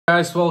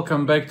Guys,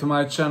 welcome back to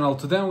my channel.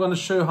 Today I'm going to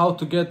show you how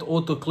to get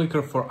auto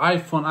clicker for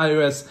iPhone,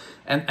 iOS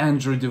and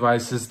Android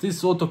devices.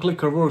 This auto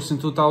clicker works in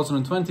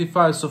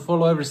 2025, so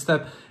follow every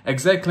step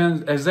exactly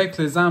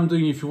as I'm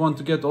doing if you want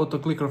to get auto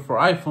clicker for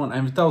iPhone.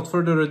 And without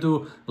further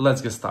ado,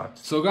 let's get started.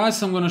 So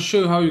guys, I'm going to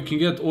show you how you can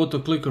get auto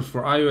clicker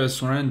for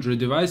iOS or Android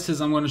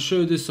devices. I'm going to show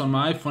you this on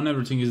my iPhone.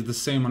 Everything is the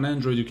same on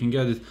Android. You can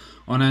get it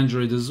on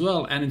Android as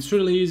well, and it's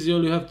really easy.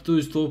 All you have to do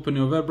is to open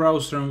your web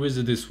browser and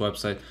visit this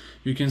website.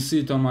 You can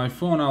see it on my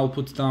phone. I'll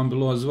put it down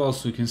below as well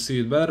so you can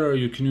see it better.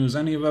 You can use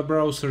any web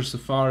browser,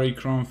 Safari,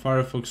 Chrome,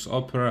 Firefox,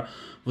 Opera,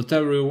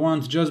 whatever you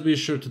want. Just be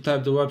sure to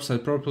type the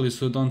website properly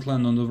so you don't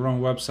land on the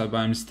wrong website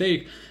by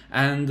mistake.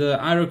 And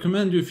I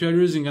recommend you, if you are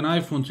using an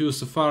iPhone, to use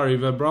Safari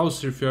web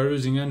browser. If you are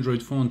using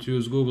Android phone, to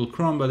use Google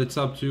Chrome, but it's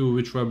up to you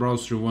which web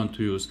browser you want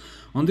to use.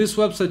 On this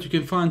website you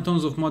can find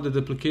tons of modded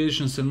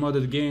applications and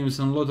modded games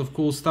and a lot of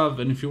cool stuff.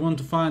 And if you want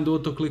to find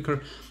auto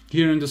clicker,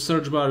 here in the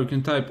search bar you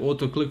can type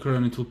auto clicker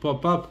and it will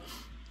pop up.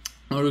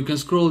 Or you can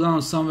scroll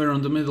down somewhere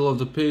on the middle of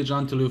the page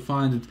until you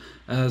find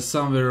it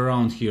somewhere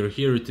around here.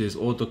 Here it is,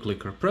 auto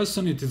clicker. Press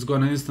on it, it's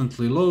gonna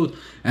instantly load,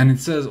 and it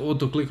says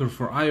auto clicker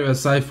for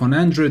iOS, iPhone,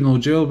 Android, no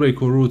jailbreak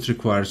or root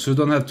required. So you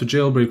don't have to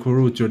jailbreak or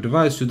root your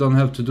device. You don't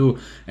have to do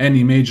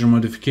any major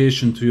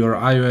modification to your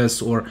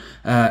iOS or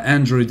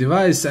Android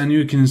device, and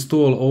you can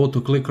install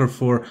auto clicker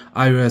for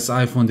iOS,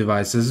 iPhone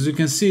devices. As you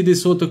can see,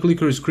 this auto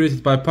clicker is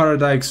created by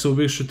Paradise, so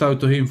big shout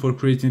out to him for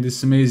creating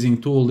this amazing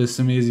tool, this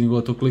amazing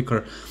auto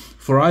clicker.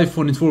 For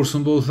iPhone, it works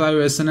on both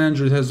iOS and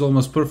Android, has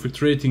almost perfect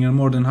rating and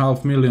more than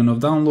 500,000 of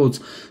downloads.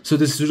 So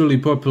this is a really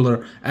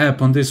popular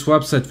app on this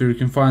website where you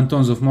can find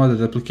tons of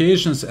modded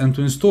applications. And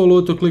to install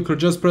auto clicker,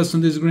 just press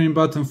on this green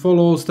button,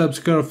 follow all steps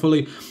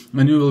carefully,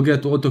 and you will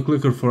get auto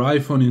clicker for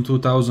iPhone in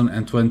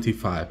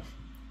 2025.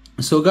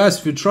 So guys,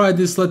 if you tried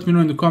this, let me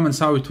know in the comments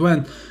how it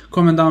went.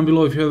 Comment down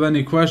below if you have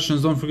any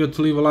questions. Don't forget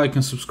to leave a like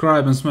and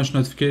subscribe and smash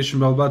notification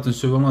bell button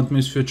so you will not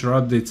miss future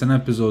updates and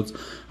episodes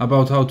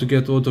about how to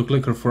get auto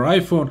clicker for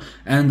iPhone.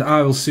 And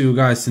I will see you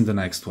guys in the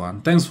next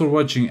one. Thanks for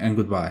watching and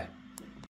goodbye.